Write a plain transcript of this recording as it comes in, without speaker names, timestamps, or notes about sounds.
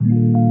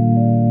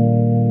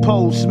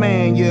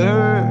Postman, you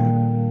heard?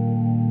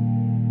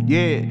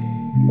 Yeah.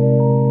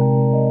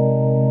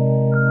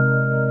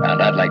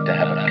 And I'd like to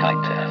have a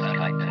contest.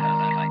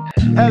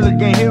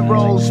 Elegant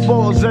heroes,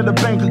 spoils of the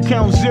bank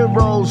account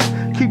zeros.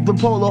 Keep the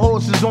polar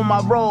horses on my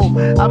roll.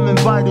 I'm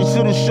invited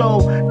to the show.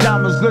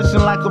 Diamonds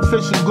glisten like a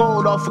fish of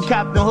gold off of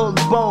Captain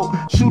Hook's boat.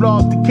 Shoot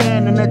off the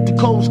cannon at the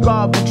Coast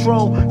Guard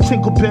patrol.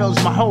 Tinkle pills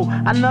my hoe,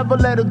 I never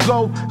let her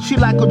go. She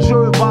like a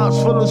jury box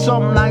full of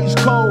something ice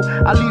cold.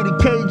 I leave the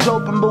cage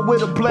open, but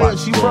with a player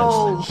she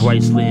rolls.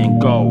 Bracelet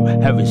and gold,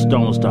 heavy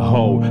stones to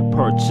hold.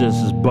 Purchase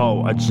is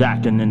bow, a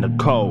jacket in the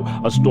cold.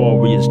 A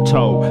story is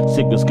told,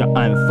 secrets can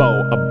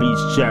unfold. A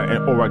beach chair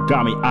and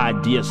origami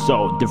idea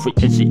so.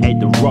 Differentiate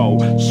the role,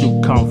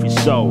 shoot comfy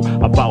soul.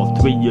 About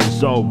 3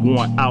 years old,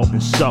 worn out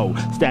and so.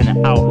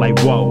 Standing out like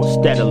whoa,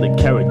 steadily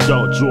carry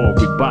dough.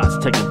 Jewelry box,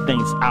 taking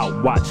things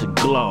out, watch it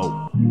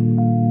glow.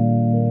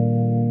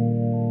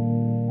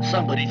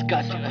 Somebody's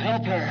got to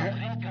help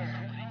her.